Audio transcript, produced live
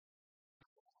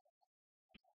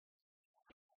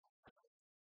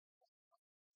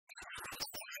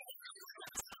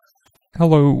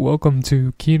Hello, welcome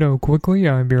to Kino Quickly.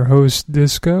 I'm your host,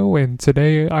 Disco, and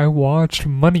today I watched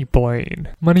Money Plane.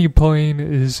 Money Plane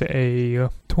is a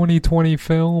 2020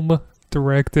 film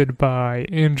directed by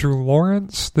Andrew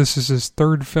Lawrence. This is his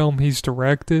third film he's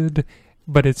directed,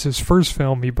 but it's his first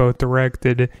film he both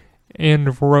directed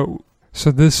and wrote.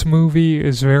 So this movie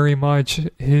is very much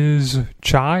his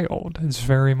child. It's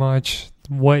very much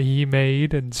what he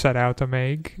made and set out to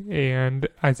make, and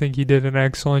I think he did an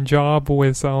excellent job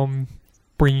with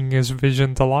bringing his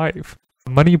vision to life.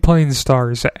 Money Plane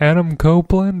stars Adam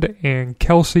Copeland and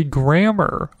Kelsey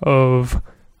Grammer of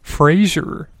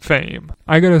Frasier fame.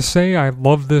 I gotta say, I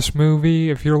love this movie.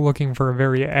 If you're looking for a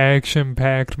very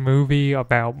action-packed movie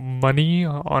about money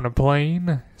on a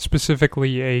plane,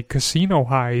 specifically a casino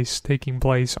heist taking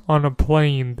place on a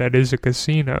plane that is a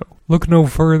casino, look no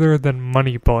further than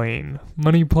Money Plane.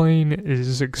 Money Plane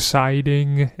is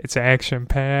exciting, it's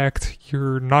action-packed,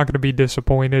 you're not gonna be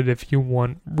disappointed if you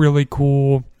want really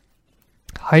cool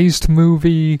heist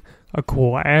movie, a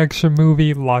cool action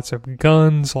movie, lots of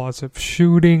guns, lots of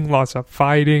shooting, lots of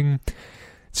fighting.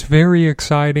 It's very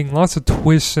exciting, lots of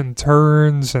twists and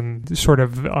turns and sort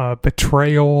of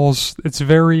betrayals. It's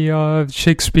very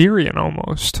Shakespearean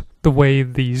almost, the way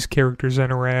these characters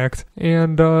interact.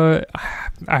 And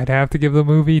I'd have to give the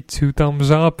movie 2 thumbs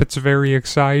up. It's very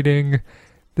exciting.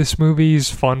 This movie's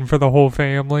fun for the whole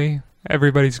family.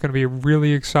 Everybody's going to be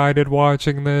really excited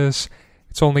watching this.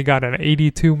 It's only got an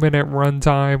 82-minute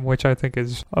runtime, which I think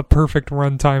is a perfect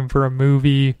runtime for a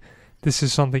movie. This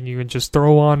is something you can just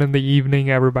throw on in the evening.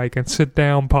 Everybody can sit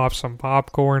down, pop some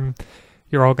popcorn.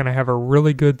 You're all going to have a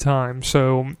really good time.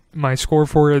 So my score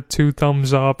for it, 2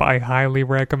 thumbs up. I highly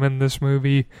recommend this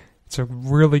movie. It's a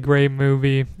really great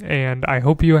movie, and I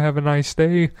hope you have a nice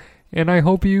day, and I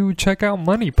hope you check out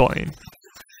Money Plane.